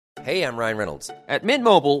Hey, I'm Ryan Reynolds. At Mint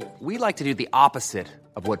Mobile, we like to do the opposite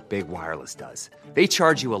of what Big Wireless does. They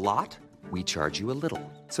charge you a lot, we charge you a little.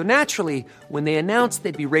 So naturally, when they announced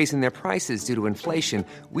they'd be raising their prices due to inflation,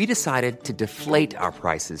 we decided to deflate our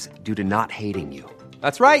prices due to not hating you.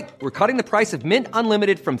 That's right. We're cutting the price of Mint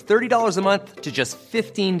Unlimited from $30 a month to just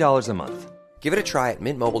 $15 a month. Give it a try at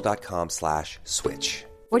mintmobile.com/switch.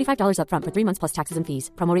 $45 up front for 3 months plus taxes and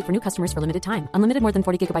fees. Promo rate for new customers for limited time. Unlimited more than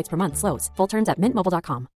 40 gigabytes per month. Slows full terms at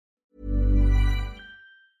mintmobile.com.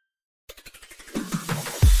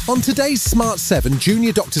 On today's Smart 7,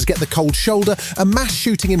 junior doctors get the cold shoulder, a mass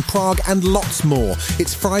shooting in Prague and lots more.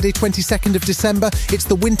 It's Friday 22nd of December, it's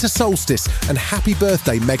the winter solstice, and happy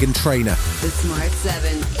birthday Meghan Trainor. The Smart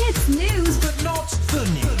 7, it's news but not the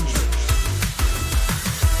news.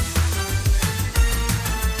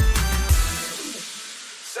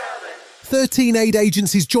 13 aid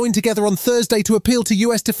agencies joined together on Thursday to appeal to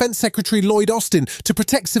US Defense Secretary Lloyd Austin to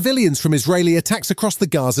protect civilians from Israeli attacks across the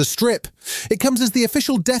Gaza Strip. It comes as the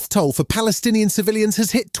official death toll for Palestinian civilians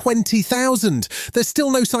has hit 20,000. There's still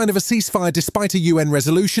no sign of a ceasefire despite a UN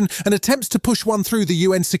resolution, and attempts to push one through the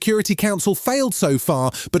UN Security Council failed so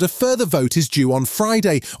far, but a further vote is due on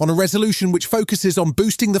Friday on a resolution which focuses on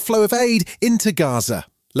boosting the flow of aid into Gaza.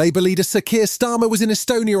 Labour leader Sir Keir Starmer was in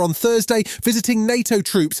Estonia on Thursday visiting NATO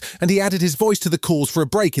troops, and he added his voice to the calls for a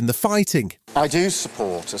break in the fighting. I do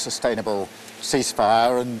support a sustainable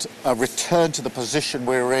ceasefire and a return to the position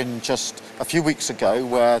we were in just a few weeks ago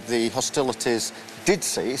where the hostilities did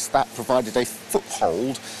cease. That provided a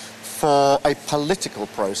foothold for a political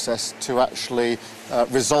process to actually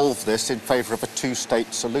resolve this in favour of a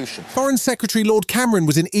two-state solution. Foreign Secretary Lord Cameron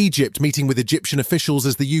was in Egypt meeting with Egyptian officials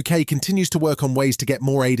as the UK continues to work on ways to get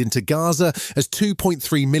more aid into Gaza as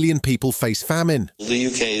 2.3 million people face famine. The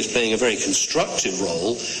UK is playing a very constructive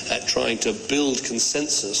role at trying to build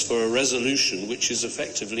consensus for a resolution which is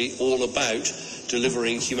effectively all about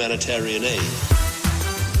delivering humanitarian aid.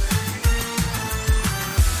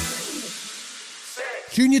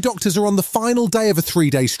 Junior doctors are on the final day of a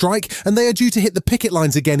 3-day strike, and they are due to hit the picket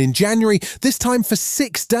lines again in January, this time for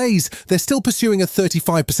 6 days. They're still pursuing a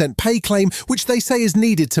 35% pay claim, which they say is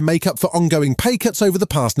needed to make up for ongoing pay cuts over the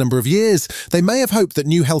past number of years. They may have hoped that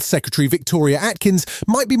new Health Secretary Victoria Atkins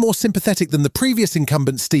might be more sympathetic than the previous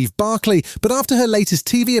incumbent Steve Barclay, but after her latest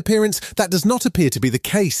TV appearance, that does not appear to be the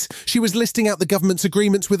case. She was listing out the government's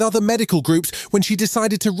agreements with other medical groups when she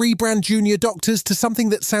decided to rebrand junior doctors to something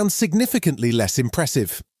that sounds significantly less impressive.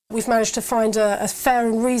 We've managed to find a fair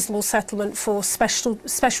and reasonable settlement for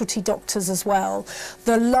specialty doctors as well.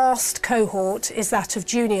 The last cohort is that of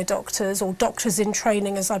junior doctors, or doctors in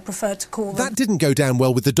training as I prefer to call them. That didn't go down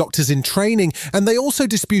well with the doctors in training, and they also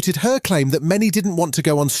disputed her claim that many didn't want to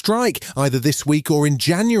go on strike, either this week or in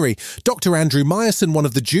January. Dr. Andrew Myerson, one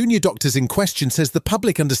of the junior doctors in question, says the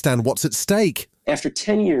public understand what's at stake. After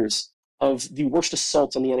 10 years of the worst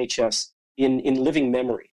assault on the NHS in living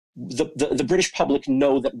memory, the British public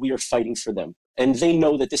know that we are fighting for them. And they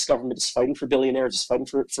know that this government is fighting for billionaires, is fighting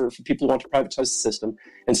for people who want to privatize the system.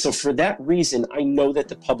 And so for that reason, I know that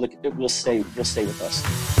the public will stay with us.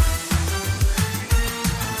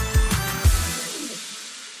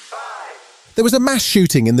 There was a mass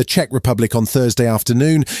shooting in the Czech Republic on Thursday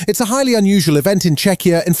afternoon. It's a highly unusual event in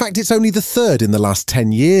Czechia. In fact, it's only the third in the last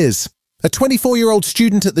 10 years. A 24-year-old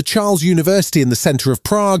student at the Charles University in the centre of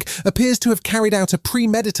Prague appears to have carried out a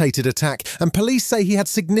premeditated attack, and police say he had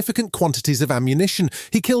significant quantities of ammunition.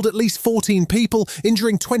 He killed at least 14 people,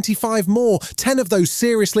 injuring 25 more, 10 of those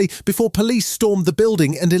seriously, before police stormed the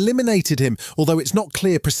building and eliminated him, although it's not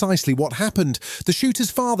clear precisely what happened. The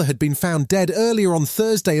shooter's father had been found dead earlier on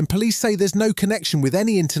Thursday, and police say there's no connection with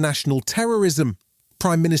any international terrorism.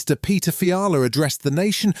 Prime Minister Peter Fiala addressed the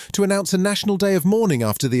nation to announce a national day of mourning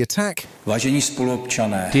after the attack.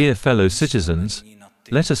 Dear fellow citizens,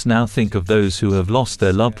 let us now think of those who have lost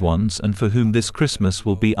their loved ones and for whom this Christmas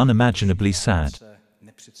will be unimaginably sad.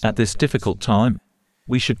 At this difficult time,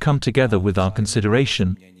 we should come together with our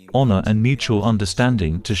consideration, honor and mutual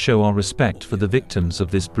understanding to show our respect for the victims of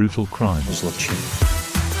this brutal crime.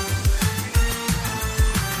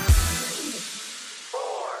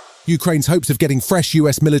 Ukraine's hopes of getting fresh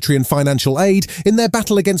US military and financial aid in their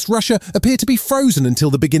battle against Russia appear to be frozen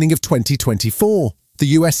until the beginning of 2024. The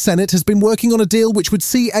US Senate has been working on a deal which would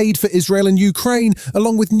see aid for Israel and Ukraine,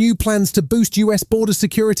 along with new plans to boost US border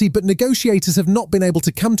security, but negotiators have not been able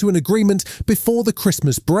to come to an agreement before the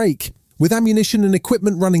Christmas break. With ammunition and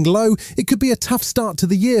equipment running low, it could be a tough start to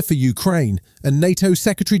the year for Ukraine, and NATO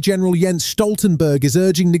Secretary-General Jens Stoltenberg is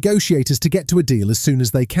urging negotiators to get to a deal as soon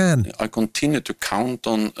as they can. I continue to count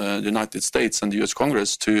on the United States and the US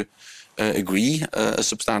Congress to agree a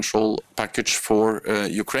substantial package for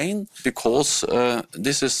Ukraine, because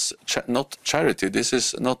this is not charity. This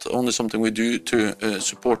is not only something we do to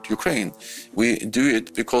support Ukraine. We do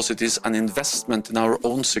it because it is an investment in our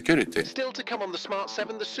own security. Still to come on the Smart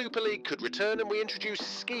 7, the Super League could return and we introduce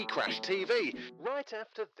Ski Crash TV right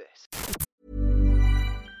after this.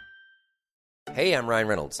 Hey, I'm Ryan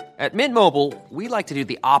Reynolds. At Mint Mobile, we like to do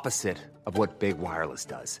the opposite of what Big Wireless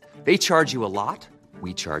does. They charge you a lot,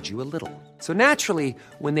 we charge you a little. So naturally,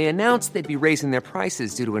 when they announced they'd be raising their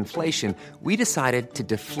prices due to inflation, we decided to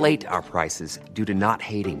deflate our prices due to not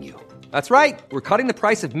hating you. That's right. We're cutting the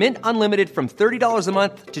price of Mint Unlimited from $30 a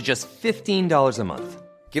month to just $15 a month.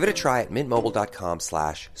 Give it a try at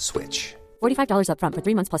mintmobile.com/switch. $45 up front for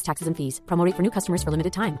 3 months plus taxes and fees. Promo rate for new customers for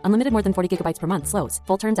limited time. Unlimited more than 40 gigabytes per month. Slows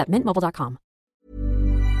full terms at mintmobile.com.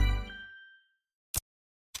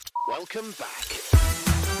 Welcome back.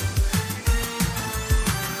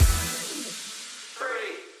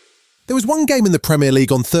 There was one game in the Premier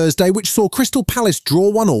League on Thursday which saw Crystal Palace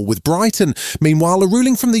draw 1-1 with Brighton. Meanwhile, a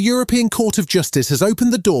ruling from the European Court of Justice has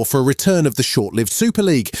opened the door for a return of the short-lived Super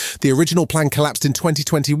League. The original plan collapsed in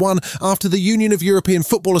 2021 after the Union of European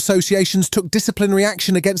Football Associations took disciplinary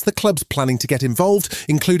action against the clubs planning to get involved,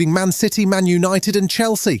 including Man City, Man United and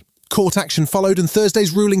Chelsea. Court action followed, and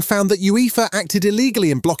Thursday's ruling found that UEFA acted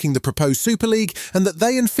illegally in blocking the proposed Super League and that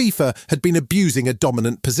they and FIFA had been abusing a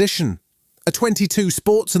dominant position. At 22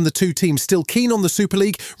 Sports and the two teams still keen on the Super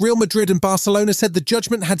League, Real Madrid and Barcelona said the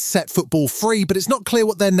judgment had set football free, but it's not clear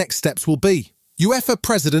what their next steps will be. UEFA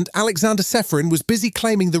President Alexander Seferin was busy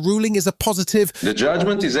claiming the ruling is a positive. The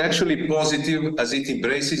judgment is actually positive as it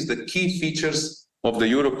embraces the key features of the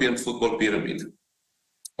European football pyramid: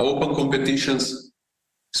 open competitions,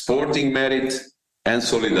 sporting merit and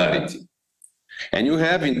solidarity. And you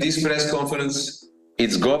have in this press conference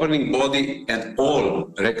its governing body and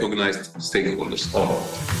all recognized stakeholders. All.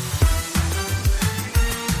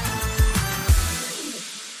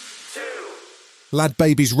 Lad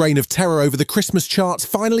Baby's reign of terror over the Christmas charts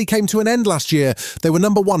finally came to an end last year. They were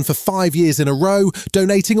number one for 5 years in a row,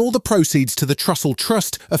 donating all the proceeds to the Trussell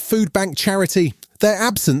Trust, a food bank charity. Their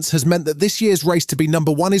absence has meant that this year's race to be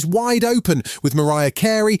number one is wide open, with Mariah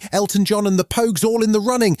Carey, Elton John and the Pogues all in the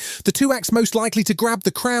running. The two acts most likely to grab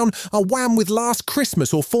the crown are Wham with Last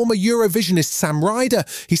Christmas or former Eurovisionist Sam Ryder.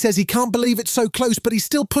 He says he can't believe it's so close, but he's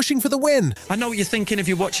still pushing for the win. I know what you're thinking if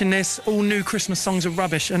you're watching this. All new Christmas songs are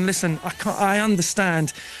rubbish. And listen, I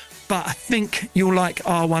understand. But I think you'll like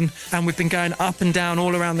our one, and we've been going up and down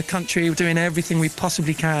all around the country. We're doing everything we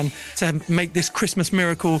possibly can to make this Christmas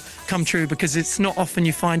miracle come true, because it's not often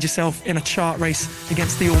you find yourself in a chart race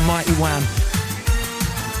against the almighty Wham.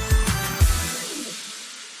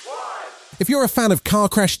 If you're a fan of Car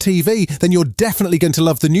Crash TV, then you're definitely going to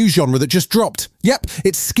love the new genre that just dropped. Yep,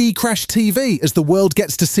 it's Ski Crash TV, as the world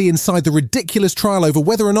gets to see inside the ridiculous trial over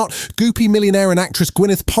whether or not goopy millionaire and actress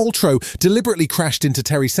Gwyneth Paltrow deliberately crashed into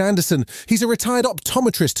Terry Sanderson. He's a retired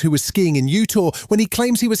optometrist who was skiing in Utah when he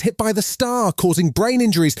claims he was hit by the star, causing brain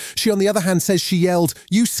injuries. She, on the other hand, says she yelled,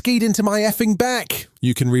 "You skied into my effing back."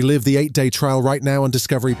 You can relive the 8-day trial right now on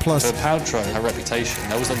Discovery+. For Paltrow, her reputation,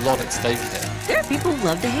 there was a lot at stake here. There are people who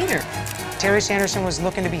love to hate her. Terry Sanderson was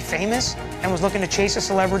looking to be famous and was looking to chase a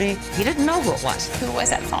celebrity. He didn't know who it was. Who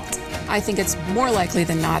was at fault? I think it's more likely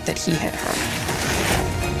than not that he hit her.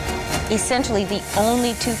 Essentially, the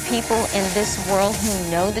only two people in this world who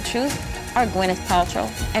know the truth are Gwyneth Paltrow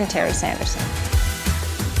and Terry Sanderson.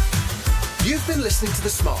 You've been listening to The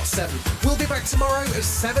Smart 7. We'll be back tomorrow at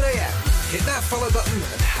 7 a.m. Hit that follow button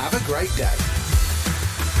and have a great day.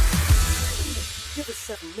 Give us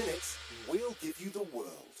 7 minutes and we'll give you the world.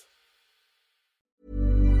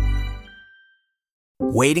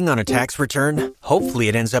 Waiting on a tax return? Hopefully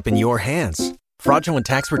it ends up in your hands. Fraudulent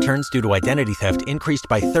tax returns due to identity theft increased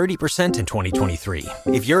by 30% in 2023.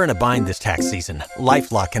 If you're in a bind this tax season,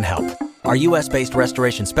 LifeLock can help. Our U.S.-based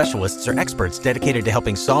restoration specialists are experts dedicated to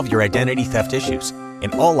helping solve your identity theft issues.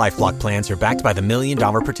 And all LifeLock plans are backed by the $1 Million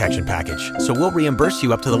Protection Package. So we'll reimburse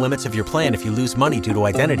you up to the limits of your plan if you lose money due to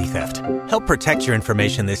identity theft. Help protect your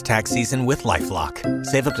information this tax season with LifeLock.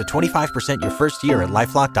 Save up to 25% your first year at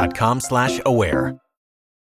LifeLock.com/aware.